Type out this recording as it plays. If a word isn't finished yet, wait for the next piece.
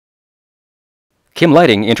Kim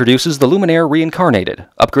Lighting introduces the luminaire reincarnated,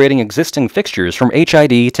 upgrading existing fixtures from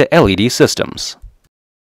HID to LED systems.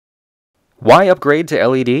 Why upgrade to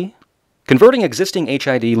LED? Converting existing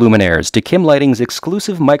HID luminaires to Kim Lighting's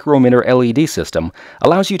exclusive MicroEmitter LED system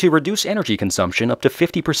allows you to reduce energy consumption up to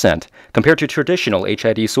 50% compared to traditional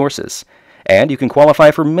HID sources. And you can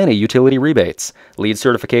qualify for many utility rebates, LEED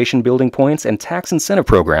certification building points, and tax incentive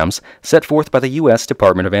programs set forth by the U.S.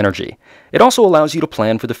 Department of Energy. It also allows you to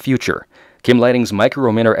plan for the future. Kim Lighting's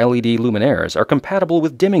MicroEmitter LED luminaires are compatible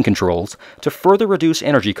with dimming controls to further reduce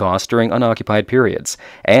energy costs during unoccupied periods,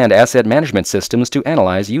 and asset management systems to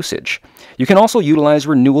analyze usage. You can also utilize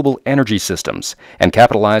renewable energy systems and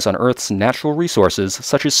capitalize on Earth's natural resources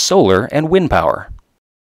such as solar and wind power.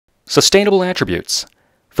 Sustainable attributes.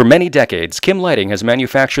 For many decades, Kim Lighting has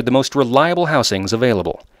manufactured the most reliable housings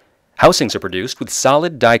available. Housings are produced with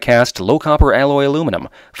solid die-cast low-copper alloy aluminum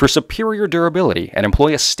for superior durability and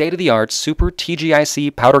employ a state-of-the-art Super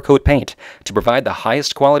TGIC powder coat paint to provide the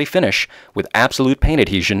highest quality finish with absolute paint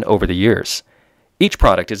adhesion over the years. Each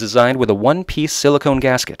product is designed with a one-piece silicone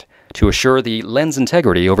gasket to assure the lens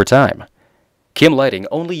integrity over time. Kim Lighting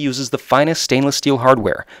only uses the finest stainless steel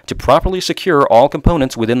hardware to properly secure all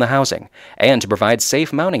components within the housing and to provide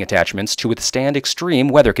safe mounting attachments to withstand extreme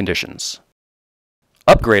weather conditions.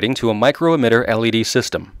 Upgrading to a MicroEmitter LED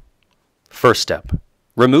system. First step.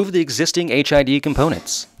 Remove the existing HID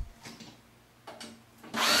components.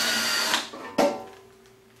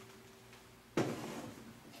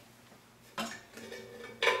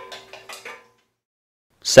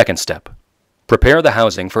 Second step. Prepare the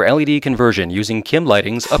housing for LED conversion using Kim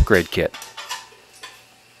Lighting's upgrade kit.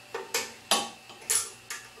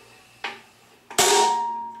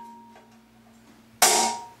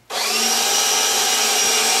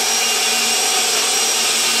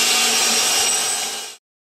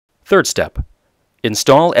 Third step.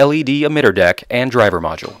 Install LED emitter deck and driver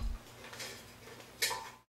module.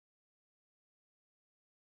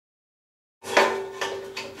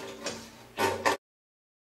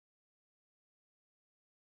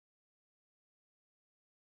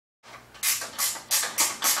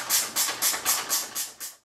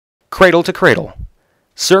 Cradle to cradle.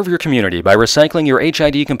 Serve your community by recycling your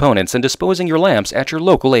HID components and disposing your lamps at your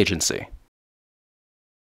local agency.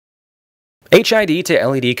 HID to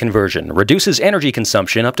LED conversion reduces energy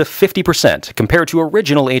consumption up to 50% compared to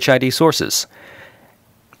original HID sources.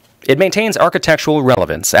 It maintains architectural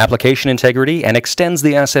relevance, application integrity, and extends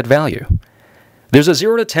the asset value. There's a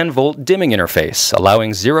 0 to 10 volt dimming interface,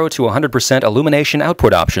 allowing 0 to 100% illumination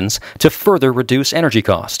output options to further reduce energy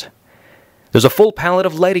cost. There's a full palette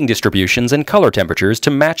of lighting distributions and color temperatures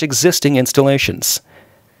to match existing installations.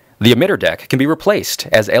 The emitter deck can be replaced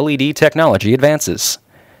as LED technology advances.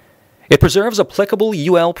 It preserves applicable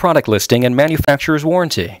UL product listing and manufacturer's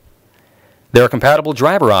warranty. There are compatible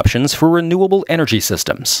driver options for renewable energy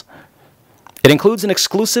systems. It includes an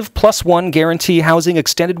exclusive +1 guarantee housing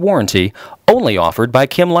extended warranty only offered by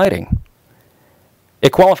Kim Lighting.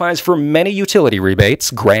 It qualifies for many utility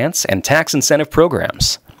rebates, grants, and tax incentive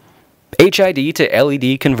programs. HID to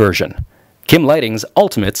LED conversion. Kim Lighting's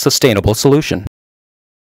ultimate sustainable solution.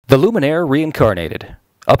 The luminaire reincarnated.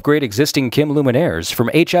 Upgrade existing Kim luminaires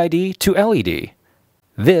from HID to LED.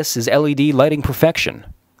 This is LED lighting perfection.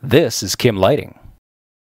 This is Kim Lighting.